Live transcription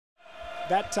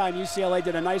that time UCLA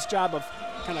did a nice job of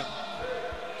kind of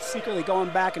secretly going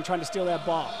back and trying to steal that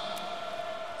ball.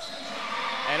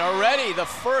 And already the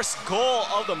first goal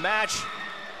of the match.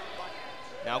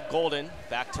 Now Golden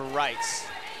back to Reitz.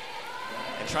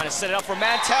 And trying to set it up for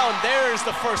Mantel, and there's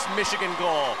the first Michigan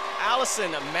goal.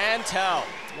 Alison Mantel.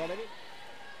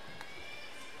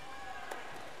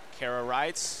 Cara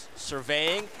Reitz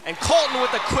surveying, and Colton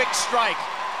with a quick strike.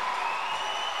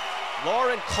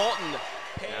 Lauren Colton.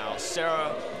 Now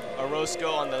Sarah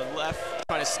Orozco on the left,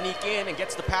 trying to sneak in and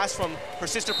gets the pass from her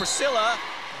sister Priscilla.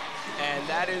 And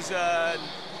that is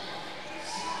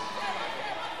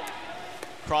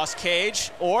cross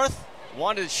cage. Orth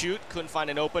wanted to shoot, couldn't find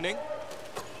an opening.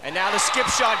 And now the skip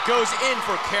shot goes in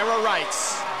for Cara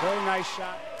Reitz. Very nice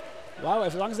shot. Well,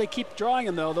 as long as they keep drawing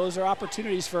them, though, those are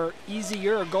opportunities for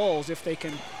easier goals if they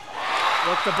can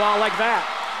work the ball like that.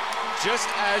 Just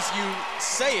as you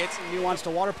say it. Nuance to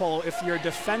water polo. If your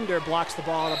defender blocks the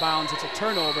ball out of bounds, it's a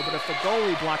turnover. But if the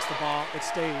goalie blocks the ball, it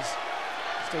stays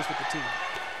with the team.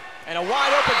 And a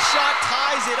wide open shot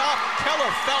ties it up.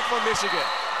 Keller felt for Michigan.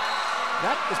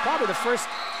 That is probably the first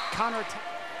counter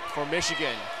for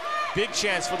Michigan. Big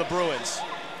chance for the Bruins.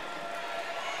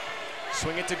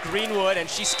 Swing it to Greenwood, and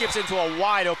she skips into a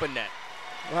wide open net.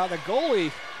 Well, the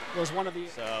goalie was one of the...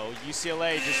 So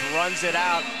UCLA just runs it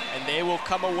out, and they will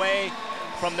come away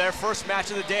from their first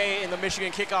match of the day in the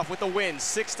Michigan kickoff with a win,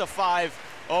 6-5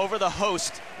 over the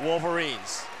host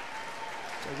Wolverines.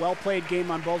 It's a well-played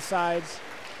game on both sides.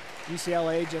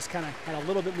 UCLA just kind of had a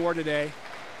little bit more today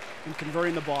in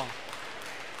converting the ball.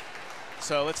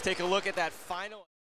 So let's take a look at that final.